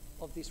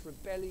of these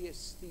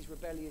rebellious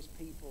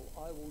people.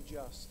 I will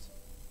just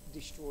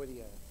destroy the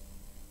earth.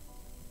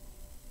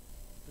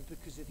 But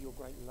because of your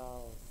great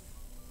love,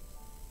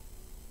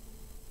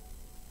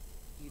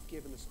 you've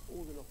given us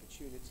all an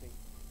opportunity.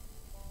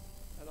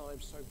 And I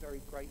am so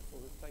very grateful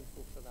and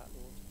thankful for that,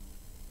 Lord.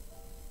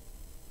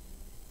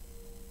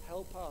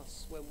 Help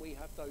us when we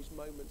have those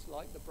moments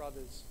like the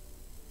brothers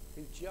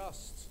who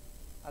just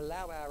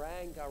allow our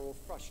anger or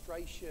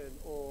frustration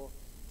or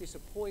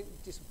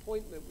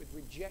disappointment with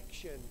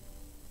rejection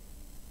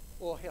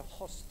or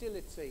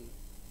hostility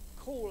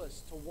call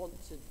us to want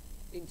to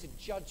into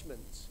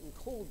judgment and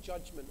call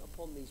judgment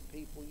upon these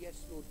people.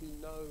 Yes, Lord, we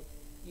know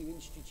you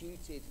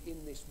instituted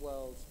in this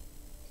world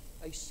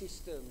a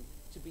system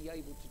to be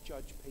able to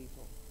judge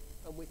people,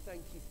 and we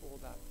thank you for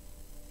that,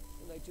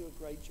 and they do a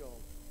great job.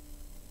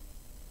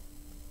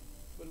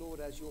 But Lord,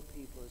 as your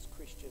people, as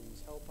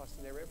Christians, help us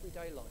in their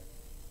everyday life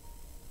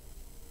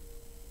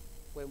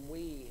when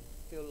we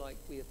feel like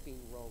we have been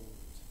wronged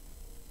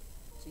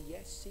to,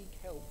 yes, seek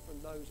help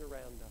from those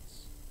around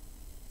us,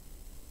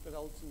 but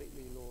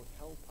ultimately, Lord,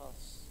 help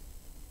us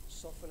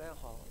soften our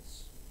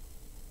hearts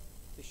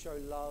to show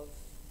love,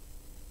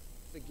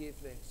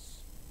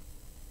 forgiveness,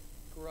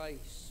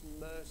 grace,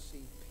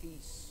 mercy,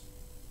 peace,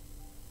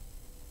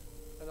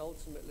 and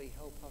ultimately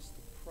help us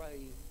to pray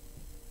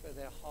for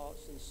their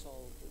hearts and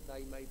souls that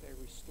they may be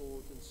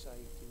restored and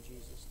saved in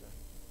Jesus'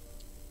 name.